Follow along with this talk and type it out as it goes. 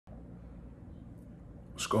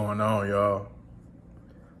going on, y'all?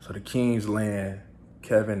 So the Kings land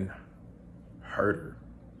Kevin Huerter.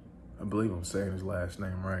 I believe I'm saying his last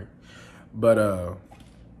name right. But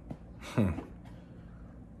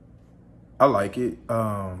I like it.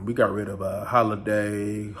 We got rid of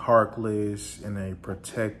Holiday, Harkless, and a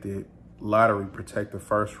lottery protected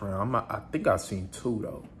first round. I think I've seen two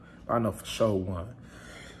though. I know for sure one.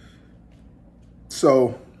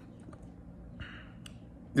 So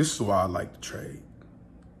this is why I like the trade.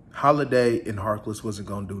 Holiday and Harkless wasn't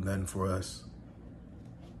gonna do nothing for us.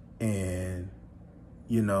 And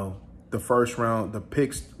you know, the first round, the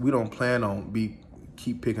picks, we don't plan on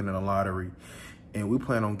keep picking in the lottery. And we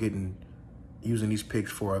plan on using these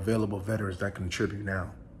picks for available veterans that can contribute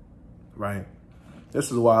now. Right?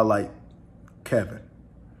 This is why I like Kevin.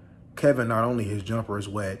 Kevin, not only his jumper is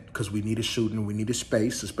wet, because we needed shooting, we needed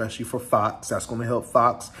space, especially for Fox. That's going to help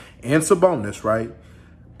Fox and Sabonis, right?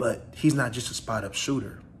 But he's not just a spot-up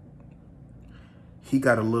shooter. He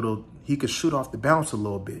could shoot off the bounce a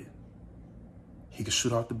little bit.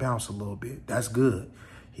 That's good.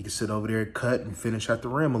 He could sit over there, cut, and finish at the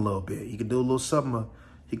rim a little bit. He could do a little something.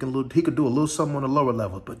 He could do a little something on the lower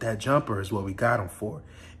level. But that jumper is what we got him for.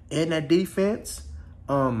 And that defense,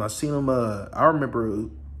 I seen him. I remember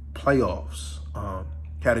playoffs.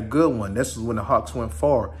 Had a good one. This is when the Hawks went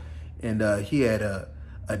far, and he had a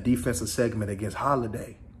defensive segment against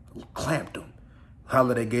Holiday. Clamped him.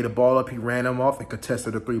 Holiday gave the ball up. He ran him off and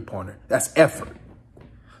contested a three-pointer. That's effort.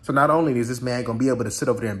 So not only is this man going to be able to sit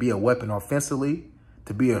over there and be a weapon offensively,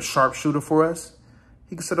 to be a sharpshooter for us,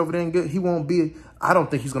 he can sit over there and he won't be, I don't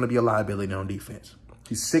think he's going to be a liability on defense.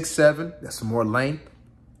 He's 6'7", that's some more length.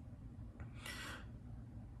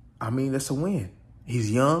 I mean, that's a win. He's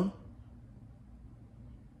young.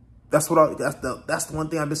 That's the one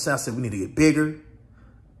thing I've been saying. I said we need to get bigger.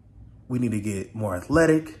 We need to get more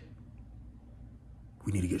athletic.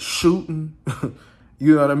 We need to get shooting.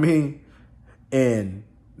 You know what I mean? And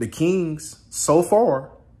the Kings, so far,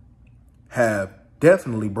 have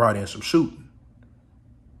definitely brought in some shooting.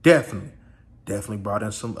 Definitely brought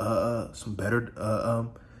in some better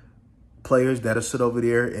players that'll sit over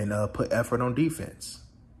there and put effort on defense.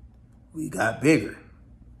 We got bigger.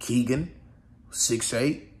 Keegan,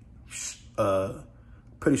 6'8".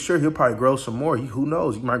 Pretty sure he'll probably grow some more. Who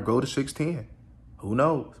knows? He might grow to 6'10". Who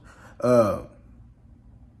knows?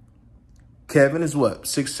 Kevin is what,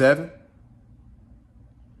 6'7"?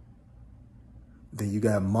 Then you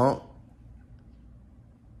got Monk.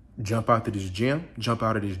 Jump out of this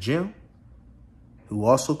gym, who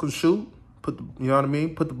also can shoot. You know what I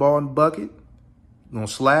mean? Put the ball in the bucket. Gonna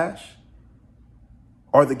slash.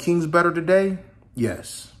 Are the Kings better today?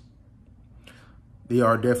 Yes. They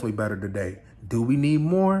are definitely better today. Do we need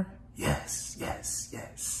more? Yes.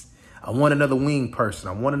 I want another wing person.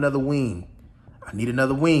 I need another wing.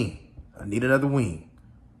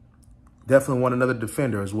 Definitely want another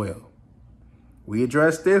defender as well. We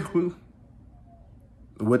addressed this. Come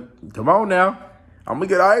on now. I ain't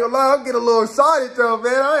gonna lie, I'll get a little excited though,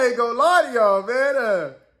 man. I ain't gonna lie to y'all, man.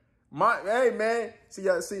 Hey, man.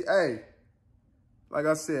 Hey. Like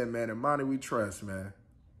I said, man, in money we trust, man.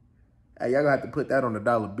 Hey, y'all gonna have to put that on a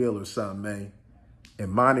dollar bill or something, man.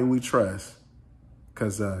 In money we trust.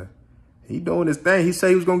 Cause he doing his thing. He said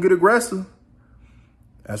he was gonna get aggressive.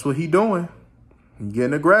 That's what he doing. He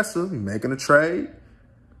getting aggressive. He making a trade.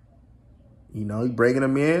 You know, he breaking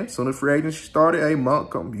them in. Soon as free agency started, hey,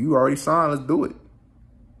 Monk, you already signed. Let's do it.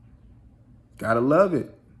 Gotta love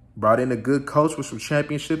it. Brought in a good coach with some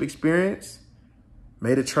championship experience.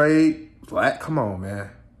 Made a trade. Come on,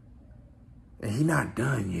 man. And he not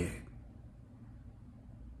done yet.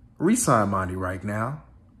 Resign Monty right now.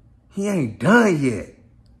 He ain't done yet.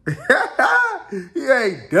 He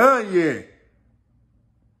ain't done yet.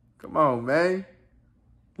 Come on, man.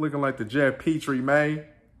 Looking like the Jeff Petrie, man.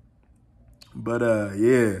 But,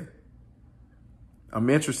 yeah, I'm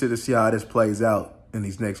interested to see how this plays out in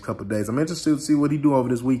these next couple of days. I'm interested to see what he do over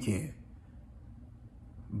this weekend.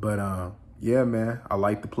 But, yeah, man, I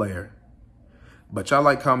like the player. But y'all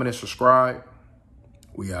like, comment, and subscribe.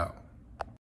 We out.